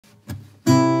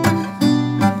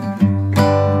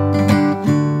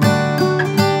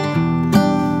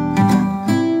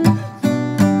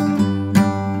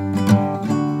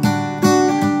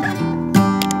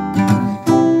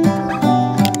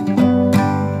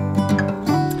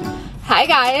Hi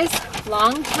guys,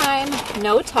 long time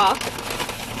no talk.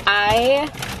 I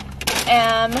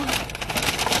am,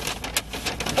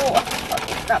 let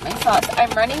me grab my sauce.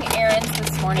 I'm running errands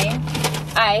this morning.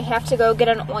 I have to go get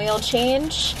an oil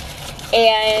change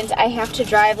and I have to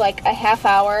drive like a half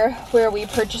hour where we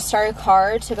purchased our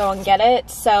car to go and get it.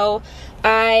 So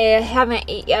I haven't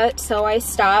ate yet, so I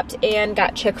stopped and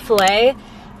got Chick-fil-A.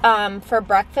 For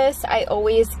breakfast, I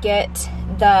always get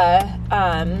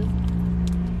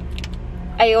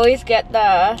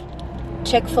the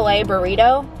Chick-fil-A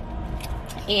burrito,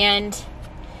 and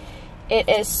it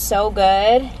is so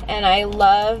good, and I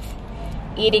love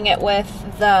eating it with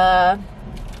the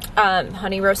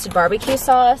honey roasted barbecue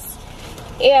sauce.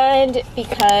 And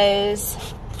because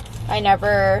I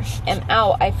never am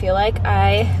out, I feel like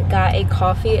I got a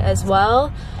coffee as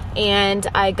well, and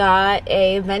I got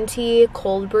a venti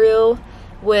cold brew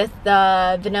with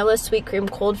the vanilla sweet cream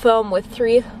cold foam with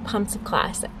 3 pumps of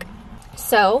classic.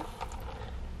 So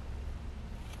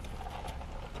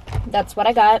that's what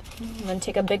I got. I'm gonna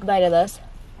take a big bite of this.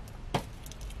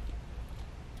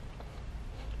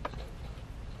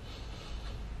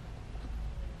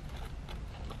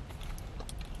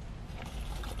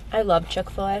 I love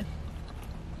Chick-fil-A.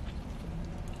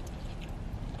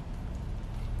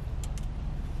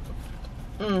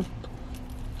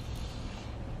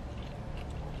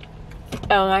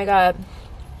 Oh my god.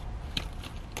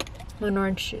 An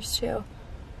orange juice too.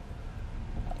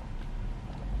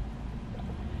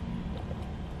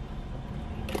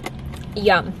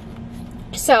 Yum.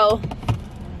 So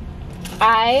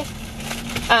I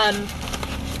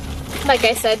like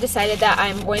I said, decided that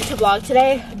I'm going to vlog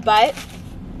today, but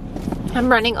I'm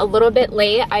running a little bit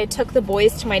late. I took the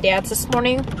boys to my dad's this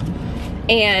morning,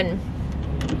 and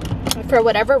for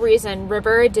whatever reason,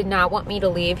 River did not want me to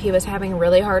leave. He was having a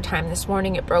really hard time this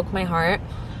morning. It broke my heart.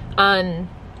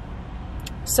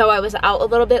 So I was out a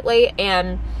little bit late,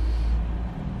 and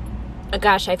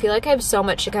gosh, I feel like I have so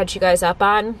much to catch you guys up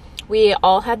on. We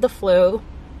all had the flu.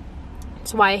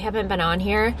 That's why I haven't been on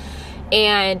here.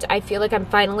 And I feel like I'm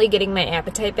finally getting my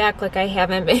appetite back. Like I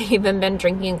haven't even been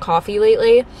drinking coffee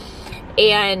lately.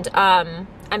 And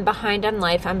I'm behind on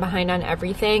life. I'm behind on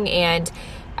everything. And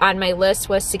on my list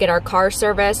was to get our car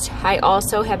serviced. I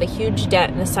also have a huge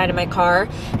dent in the side of my car.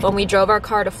 When we drove our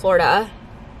car to Florida,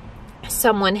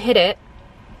 someone hit it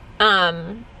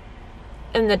in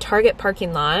the Target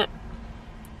parking lot.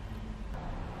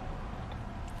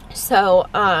 So,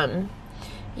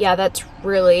 yeah, that's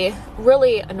really,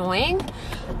 really annoying.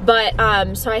 But,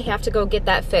 so I have to go get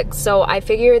that fixed. So I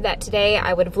figured that today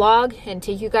I would vlog and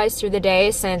take you guys through the day,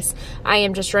 since I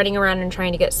am just running around and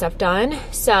trying to get stuff done.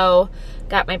 So,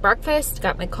 got my breakfast,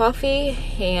 got my coffee,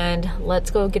 and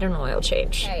let's go get an oil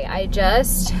change. Okay, I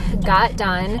just got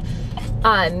done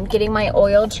getting my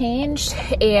oil changed,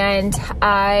 and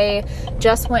I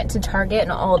just went to Target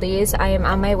and Aldi's. I am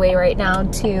on my way right now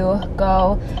to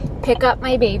go pick up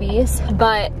my babies,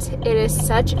 but it is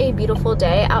such a beautiful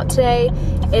day out today.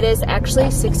 It is actually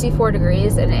 64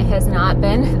 degrees, and it has not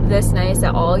been this nice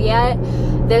at all yet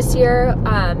this year.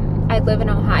 I live in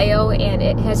Ohio, and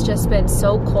it has just been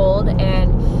so cold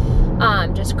and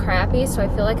just crappy, so I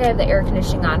feel like I have the air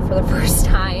conditioning on for the first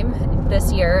time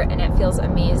this year, and it feels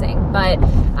amazing. But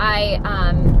I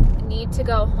need to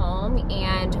go home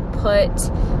and put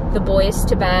the boys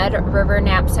to bed. River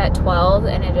naps at 12,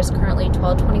 and it is currently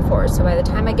 12:24, so by the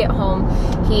time I get home,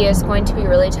 he is going to be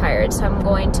really tired. So I'm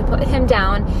going to put him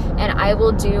down, and I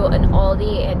will do an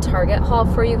Aldi and Target haul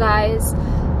for you guys.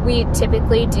 We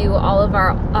typically do all of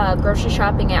our grocery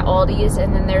shopping at Aldi's,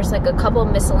 and then there's like a couple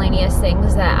miscellaneous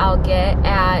things that I'll get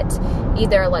at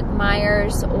either like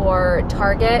Myers or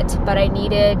Target, but I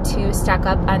needed to stock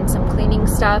up on some cleaning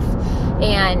stuff,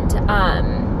 and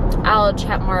I'll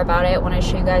chat more about it when I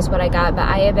show you guys what I got. But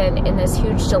I have been in this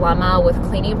huge dilemma with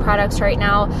cleaning products right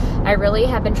now. I really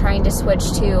have been trying to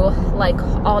switch to like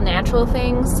all natural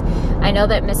things. I know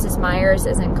that Mrs. Myers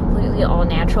isn't completely all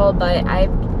natural, but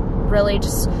I've really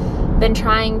just been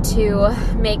trying to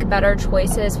make better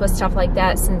choices with stuff like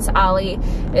that, since Ollie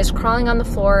is crawling on the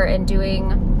floor and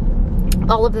doing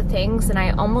all of the things. And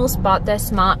I almost bought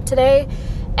this mop today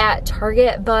at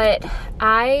Target, but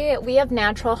we have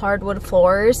natural hardwood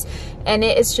floors, and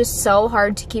it is just so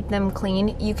hard to keep them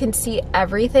clean. You can see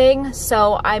everything,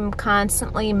 so I'm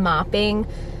constantly mopping.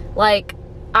 Like,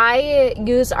 I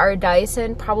use our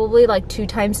Dyson probably like 2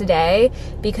 times a day,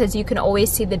 because you can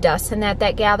always see the dust in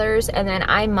that gathers. And then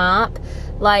I mop,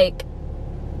 like,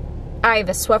 I have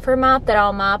a Swiffer mop that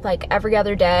I'll mop like every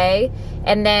other day.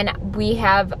 And then we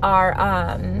have our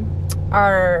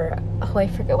oh, I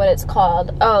forget what it's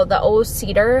called. Oh, the old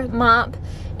cedar mop.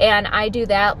 and I do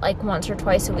that like once or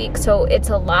twice a week. So it's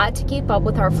a lot to keep up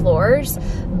with our floors,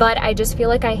 but I just feel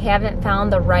like I haven't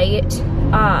found the right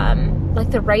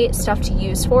the right stuff to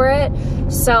use for it.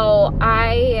 So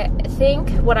I think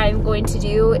what I'm going to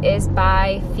do is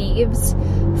buy Thieves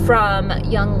from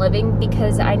Young Living,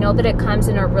 because I know that it comes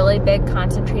in a really big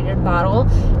concentrated bottle,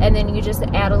 and then you just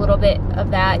add a little bit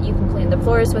of that. You can clean the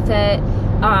floors with it.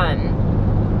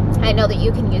 I know that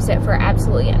you can use it for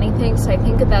absolutely anything, so I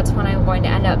think that's what I'm going to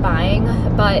end up buying.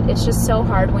 But it's just so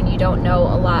hard when you don't know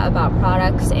a lot about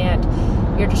products and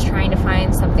you're just trying to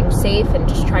find something safe and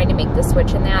just trying to make the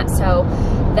switch in that. So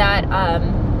that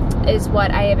is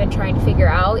what I have been trying to figure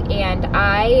out. And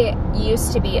I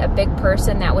used to be a big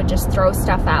person that would just throw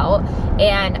stuff out,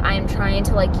 and I'm trying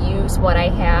to like use what I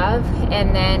have,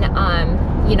 and then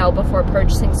you know, before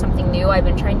purchasing something new, I've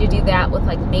been trying to do that with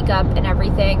like makeup and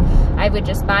everything. I would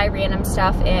just buy random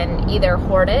stuff and either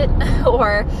hoard it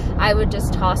or I would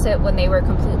just toss it when they were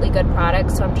completely good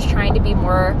products. So I'm just trying to be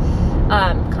more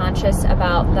conscious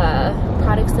about the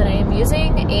products that I am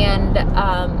using and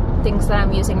things that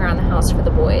I'm using around the house for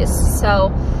the boys.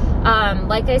 So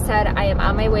like I said, I am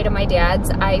on my way to my dad's.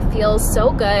 I feel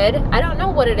so good. I don't know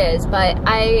what it is, but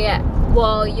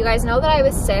well, you guys know that I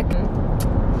was sick.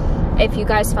 If you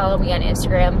guys follow me on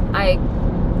Instagram, I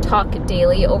talk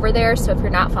daily over there. So if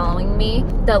you're not following me,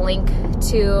 the link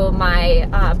to my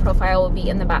profile will be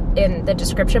in the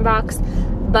description box.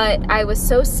 But I was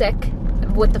so sick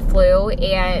with the flu,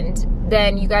 and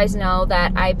then you guys know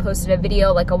that I posted a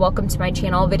video, like a welcome to my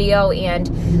channel video,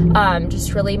 and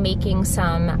just really making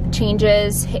some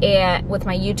changes with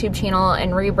my YouTube channel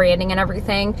and rebranding and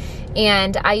everything.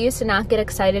 And I used to not get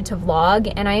excited to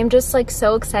vlog, and I am just like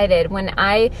so excited when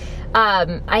I have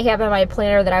in my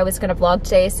planner that I was gonna vlog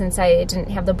today, since I didn't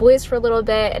have the boys for a little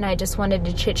bit and I just wanted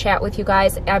to chit chat with you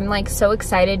guys. I'm like so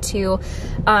excited to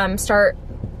start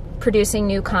producing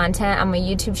new content on my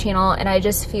YouTube channel, and I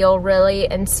just feel really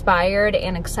inspired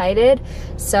and excited.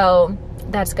 So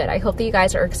that's good. I hope that you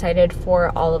guys are excited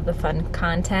for all of the fun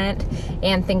content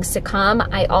and things to come.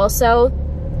 I also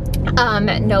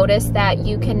noticed that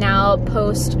you can now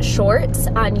post shorts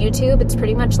on YouTube. It's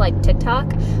pretty much like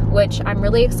TikTok, which I'm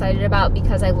really excited about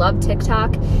because I love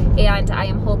TikTok, and I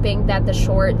am hoping that the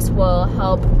shorts will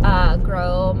help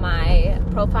grow my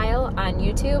profile on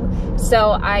YouTube.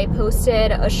 So I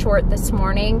posted a short this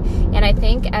morning, and I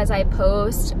think as I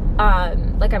post,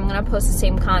 like I'm gonna post the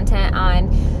same content on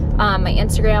my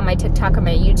Instagram, my TikTok, and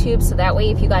my YouTube, so that way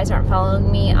if you guys aren't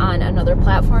following me on another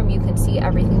platform, you can see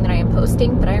everything that I am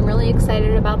posting. But I'm really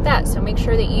excited about that, so make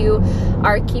sure that you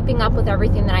are keeping up with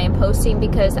everything that I am posting,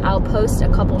 because I'll post a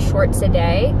couple shorts a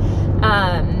day,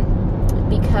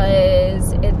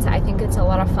 because I think it's a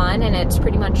lot of fun, and it's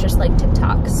pretty much just like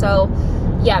TikTok. So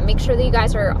yeah, make sure that you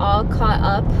guys are all caught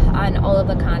up on all of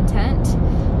the content.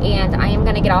 And I am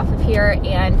going to get off of here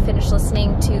and finish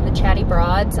listening to the Chatty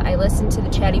Broads. I listened to the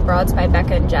Chatty Broads by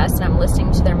Becca and Jess, and I'm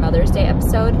listening to their Mother's Day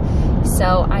episode.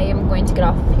 So I am going to get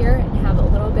off of here and have a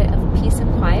little bit of peace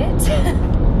and quiet.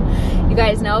 You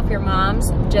guys know, if your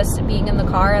mom's, just being in the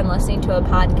car and listening to a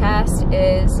podcast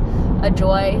is a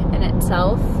joy in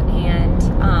itself. And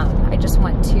I just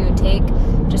want to take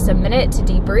just a minute to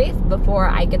debrief before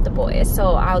I get the boys.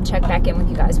 So I'll check back in with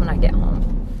you guys when I get home.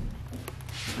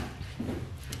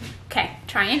 Okay,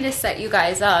 trying to set you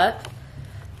guys up.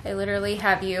 I literally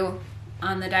have you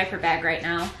on the diaper bag right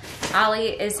now. Ollie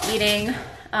is eating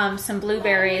some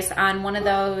blueberries on one of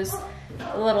those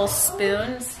little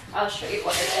spoons. I'll show you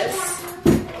what it is.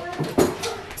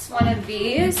 It's one of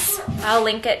these. I'll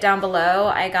link it down below.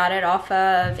 I got it off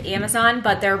of Amazon,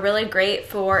 but they're really great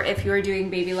for if you're doing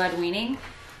baby-led weaning.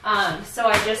 So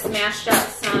I just mashed up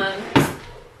some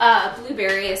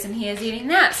blueberries, and he is eating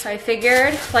that. So I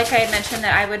figured, like I had mentioned,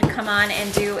 that I would come on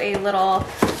and do a little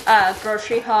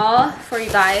grocery haul for you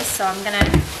guys. So I'm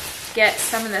gonna get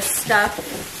some of this stuff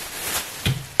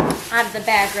out of the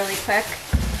bag really quick.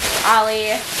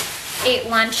 Ollie ate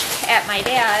lunch at my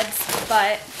dad's,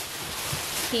 but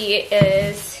he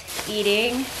is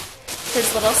eating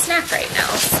his little snack right now.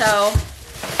 So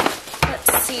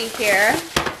let's see here.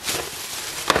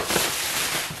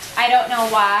 I don't know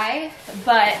why,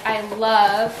 but I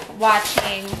love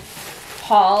watching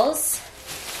hauls,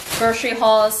 grocery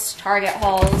hauls, Target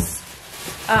hauls.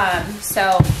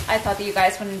 So I thought that you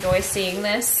guys would enjoy seeing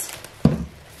this.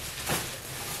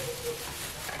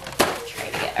 Try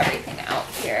to get everything out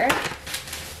here.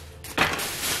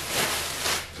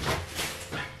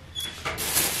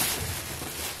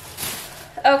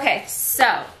 Okay,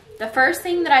 so the first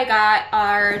thing that I got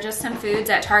are just some foods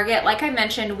at Target. Like I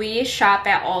mentioned, we shop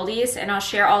at Aldi's, and I'll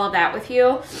share all of that with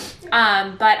you.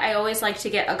 But I always like to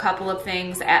get a couple of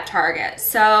things at Target.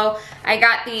 So I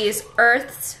got these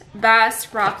Earth's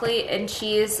Best broccoli and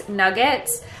cheese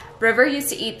nuggets. River used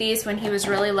to eat these when he was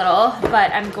really little,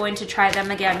 but I'm going to try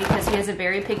them again because he is a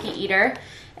very picky eater.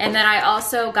 And then I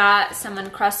also got some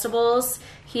Uncrustables.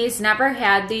 He's never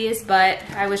had these, but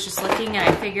I was just looking and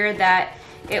I figured that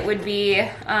it would be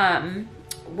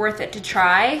worth it to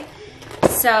try.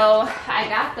 So I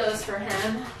got those for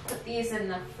him. Put these in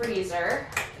the freezer.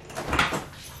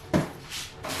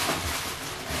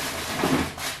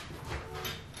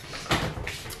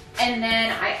 And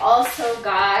then I also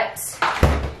got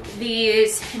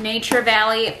these Nature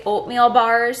Valley oatmeal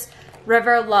bars.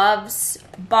 River loves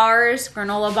bars,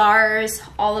 granola bars,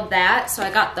 all of that. So I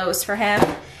got those for him.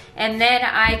 And then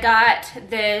I got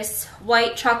this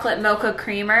white chocolate mocha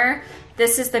creamer.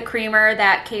 This is the creamer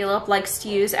that Caleb likes to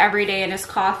use every day in his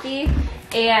coffee.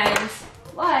 And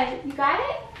what? You got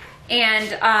it?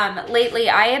 And lately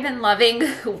I have been loving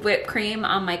whipped cream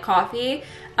on my coffee.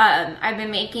 I've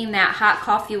been making that hot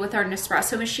coffee with our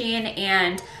Nespresso machine,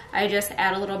 and I just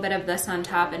add a little bit of this on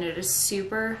top, and it is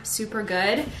super, super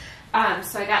good.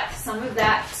 So I got some of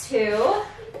that too.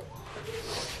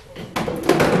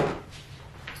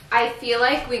 I feel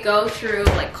like we go through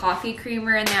like coffee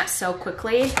creamer and that so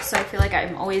quickly, so I feel like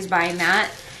I'm always buying that.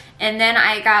 And then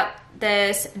I got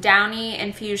this Downy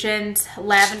Infusions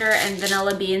lavender and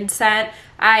vanilla bean scent.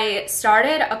 I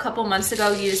started a couple months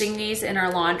ago using these in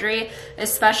our laundry,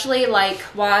 especially like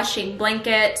washing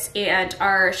blankets and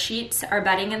our sheets, our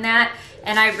bedding and that,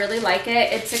 and I really like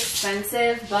it. It's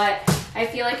expensive, but I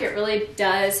feel like it really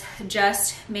does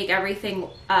just make everything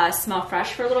smell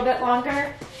fresh for a little bit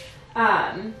longer.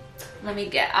 Let me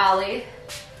get Ollie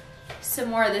some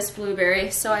more of this blueberry.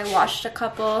 So I washed a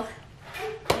couple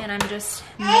and I'm just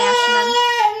mashing them.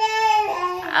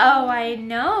 Oh, I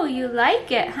know, you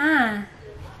like it, huh?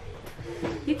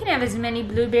 You can have as many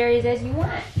blueberries as you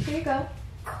want. Here you go.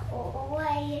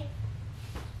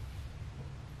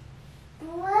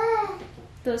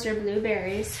 Those are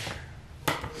blueberries.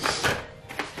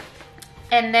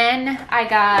 And then I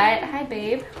got, hi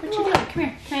babe, what you doing? Come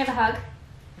here, can I have a hug?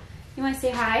 You want to say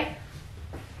hi?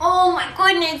 Oh my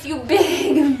goodness, you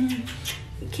big.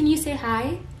 Can you say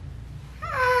hi?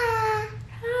 Hi.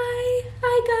 Hi.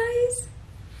 Hi guys.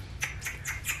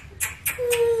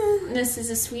 This is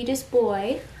the sweetest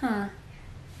boy, huh?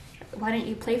 Why don't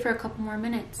you play for a couple more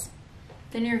minutes?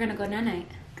 Then you're gonna go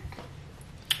night-night.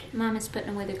 Mom is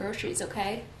putting away the groceries,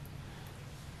 okay?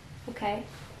 Okay.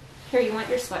 Here, you want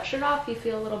your sweatshirt off? You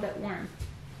feel a little bit warm.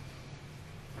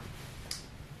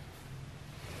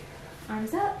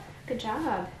 Arms up. Good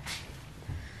job.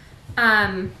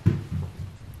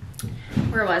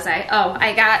 Where was I? Oh,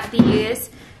 I got these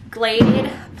Glade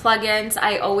plugins.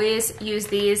 I always use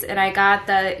these, and I got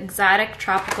the Exotic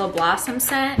Tropical Blossom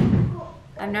scent.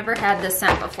 I've never had this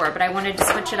scent before, but I wanted to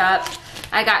switch it up.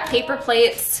 I got paper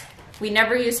plates. We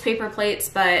never use paper plates,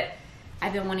 but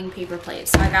I've been wanting paper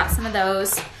plates, so I got some of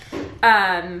those.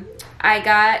 I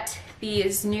got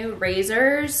these new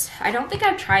razors. I don't think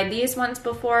I've tried these ones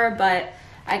before, but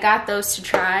I got those to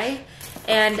try.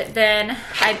 And then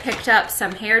I picked up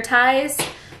some hair ties.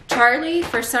 Charlie,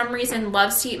 for some reason,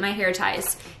 loves to eat my hair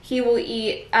ties. He will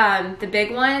eat the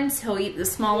big ones. He'll eat the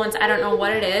small ones. I don't know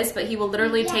what it is, but he will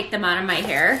literally take them out of my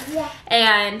hair.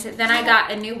 And then I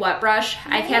got a new wet brush.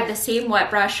 I've had the same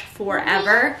wet brush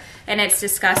forever, and it's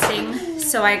disgusting.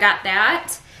 So I got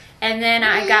that. And then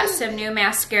I got some new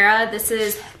mascara. This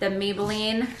is the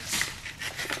Maybelline.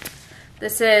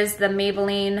 This is the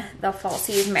Maybelline The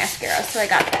Falsies mascara. So I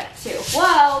got that too.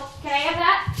 Whoa, can I have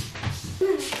that?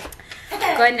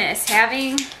 Goodness,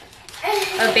 having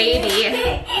a baby,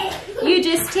 you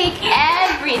just take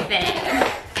everything.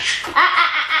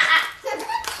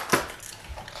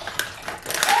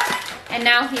 And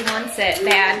now he wants it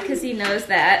bad because he knows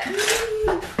that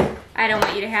I don't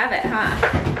want you to have it, huh?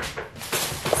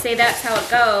 Say that's how it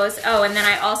goes. Oh, and then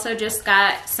I also just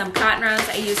got some cotton rounds.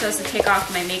 I use those to take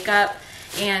off my makeup,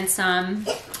 and some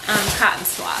cotton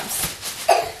swabs.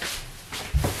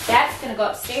 That's gonna go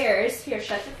upstairs. Here,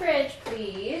 shut the fridge,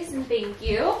 please, and thank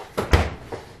you.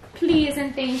 Please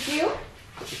and thank you.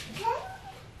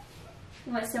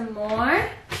 You want some more?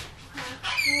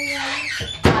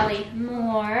 Ollie,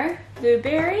 more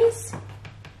blueberries?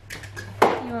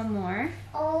 You want more?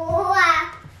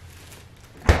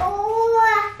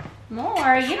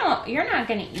 More? You're not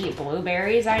gonna eat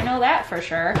blueberries. I know that for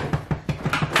sure.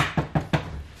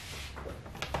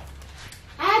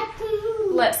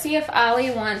 Let's see if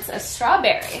Ollie wants a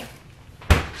strawberry.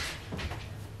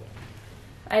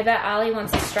 I bet Ollie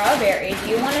wants a strawberry. Do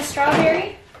you want a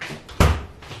strawberry?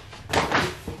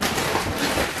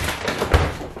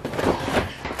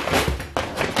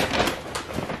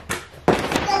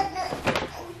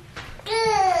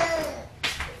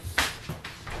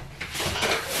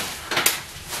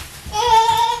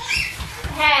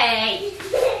 Hey!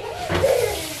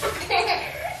 Hey!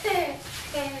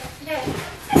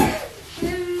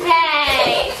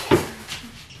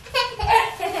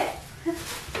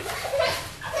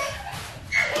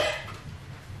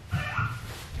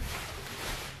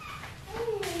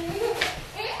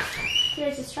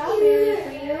 Here's a strawberry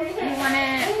for you. You want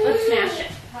it? Let's smash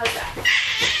it. How's that?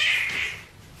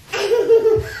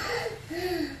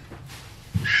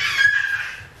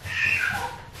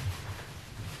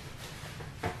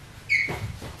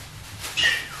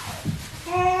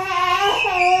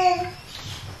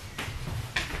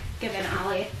 Giving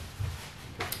Ollie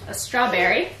a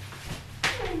strawberry.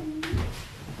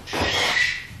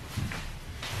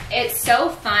 It's so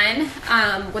fun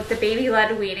with the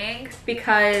baby-led weaning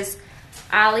because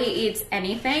Ollie eats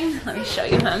anything. Let me show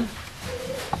you him.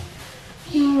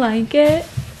 You like it?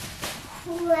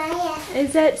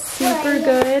 Is that super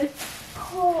good?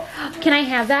 Can I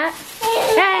have that?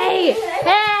 Hey!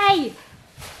 Hey!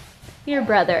 Your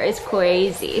brother is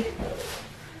crazy.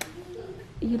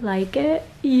 You like it?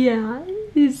 Yeah,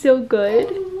 it's so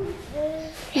good.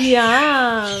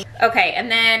 Yeah. Okay, and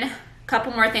then a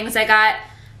couple more things I got.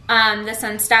 This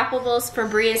Unstoppables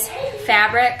Febreze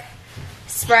fabric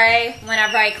spray.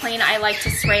 Whenever I clean, I like to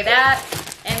spray that.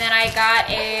 And then I got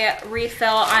a refill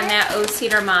on that O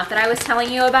Cedar Moth that I was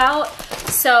telling you about.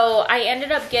 So I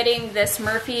ended up getting this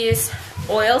Murphy's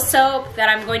oil soap that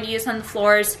I'm going to use on the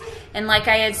floors. And like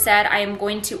I had said, I am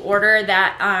going to order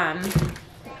that,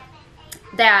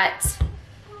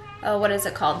 what is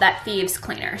it called? That thieves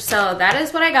cleaner. So that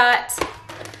is what I got.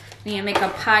 I need to make a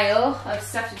pile of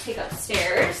stuff to take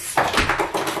upstairs.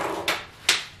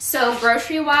 So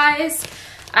grocery wise,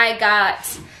 I got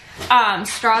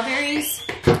strawberries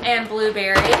and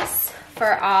blueberries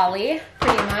for Ollie,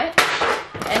 pretty much.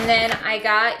 And then I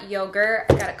got yogurt.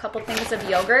 I got a couple things of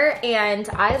yogurt, and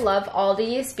I love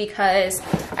Aldi's because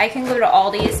I can go to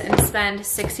Aldi's and spend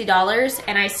 $60,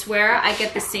 and I swear I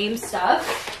get the same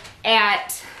stuff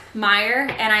at Meijer,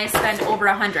 and I spend over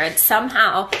 $100.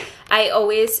 Somehow, I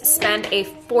always spend a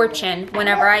fortune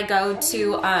whenever I go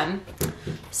to,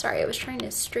 sorry, I was trying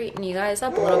to straighten you guys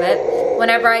up a little bit.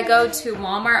 Whenever I go to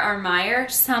Walmart or Meijer,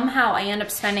 somehow I end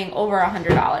up spending over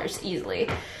 $100 easily.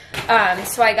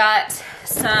 So I got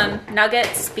some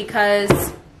nuggets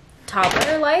because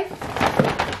toddler life.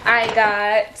 I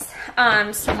got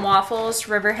some waffles.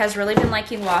 River has really been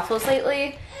liking waffles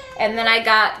lately. And then I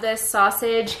got this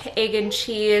sausage, egg and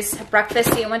cheese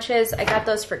breakfast sandwiches. I got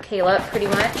those for Caleb pretty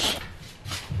much.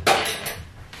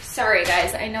 Sorry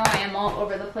guys, I know I am all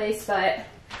over the place, but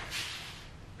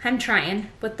I'm trying.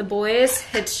 With the boys,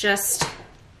 it's just,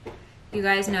 you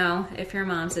guys know, if you're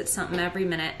moms, it's something every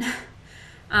minute.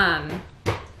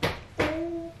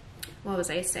 What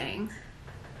was I saying?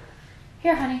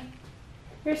 Here, honey.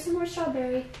 Here's some more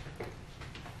strawberry.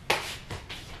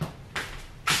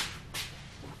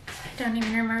 I don't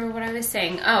even remember what I was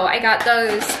saying. Oh, I got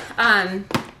those,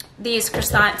 these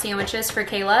croissant sandwiches for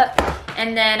Caleb.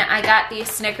 And then I got these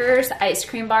Snickers ice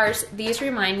cream bars. These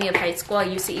remind me of high school. I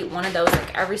used to eat one of those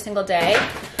like every single day.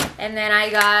 And then I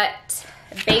got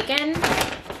bacon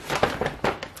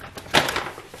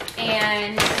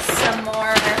and some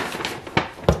more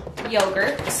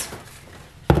yogurt.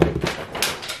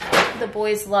 The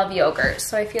boys love yogurt,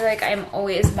 so I feel like I'm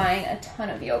always buying a ton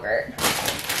of yogurt.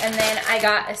 And then I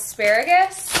got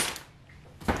asparagus,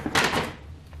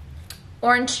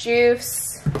 orange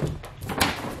juice.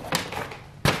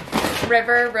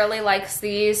 River really likes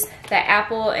these, the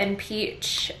apple and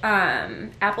peach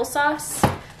applesauce.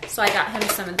 So I got him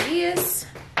some of these.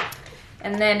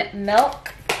 And then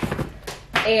milk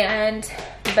and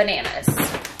bananas.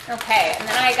 Okay, and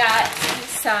then I got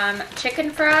some chicken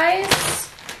fries,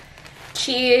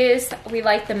 cheese. We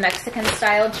like the Mexican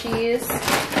style cheese.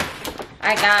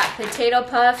 I got potato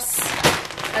puffs,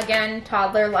 again,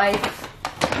 toddler life.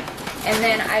 And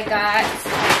then I got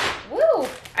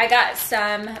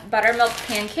some buttermilk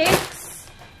pancakes.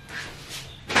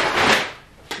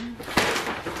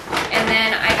 And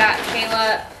then I got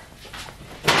Caleb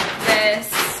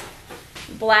this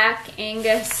Black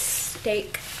Angus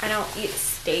steak. I don't eat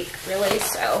steak really,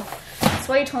 so that's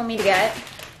what he told me to get.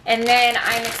 And then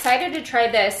I'm excited to try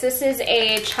this. This is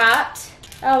a chopped,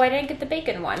 oh, I didn't get the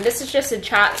bacon one. This is just a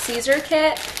chopped Caesar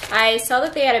kit. I saw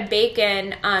that they had a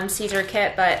bacon Caesar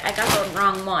kit, but I got the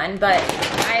wrong one. But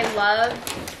I love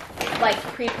like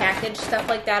prepackaged stuff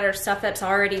like that or stuff that's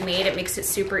already made. It makes it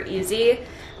super easy.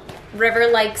 River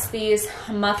likes these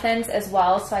muffins as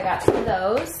well, so I got some of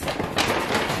those.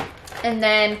 And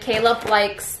then Caleb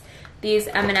likes these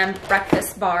M&M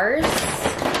breakfast bars.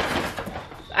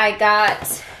 I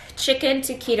got chicken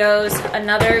taquitos,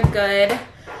 another good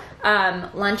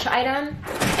lunch item.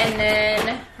 And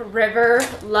then River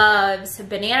loves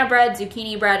banana bread,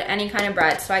 zucchini bread, any kind of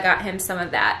bread, so I got him some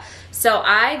of that. So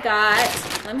I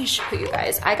got, let me show you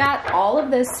guys, I got all of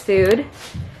this food.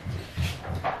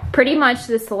 Pretty much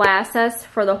this lasts us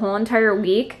for the whole entire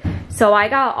week. So I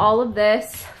got all of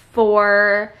this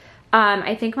for,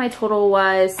 I think my total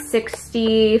was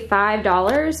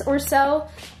 $65 or so.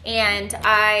 And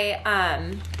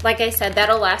I, like I said,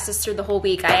 that'll last us through the whole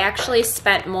week. I actually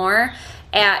spent more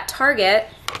at Target.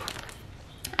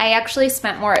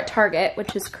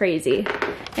 Which is crazy.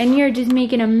 And you're just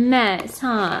making a mess,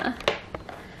 huh?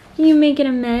 You making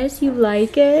a mess? You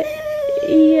like it?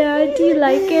 Yeah, do you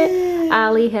like it?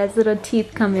 Ollie has little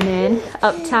teeth coming in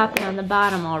up top and on the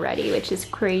bottom already, which is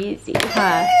crazy,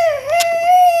 huh?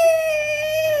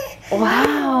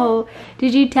 Wow.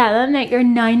 Did you tell him that you're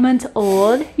 9 months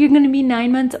old? You're gonna be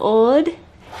 9 months old?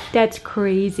 That's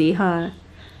crazy, huh?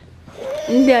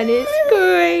 That is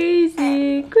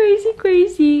crazy. Crazy,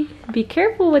 crazy. Be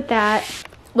careful with that.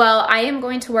 Well, I am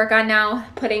going to work on now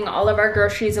putting all of our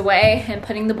groceries away and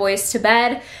putting the boys to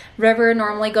bed. River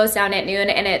normally goes down at noon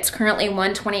and it's currently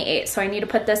 1:28, so I need to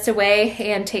put this away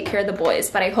and take care of the boys.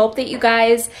 But I hope that you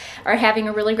guys are having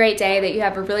a really great day, that you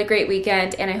have a really great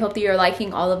weekend, and I hope that you're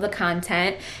liking all of the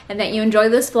content and that you enjoy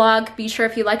this vlog. Be sure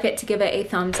if you like it to give it a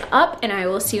thumbs up, and I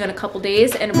will see you in a couple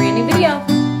days in a brand new video.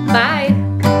 Bye!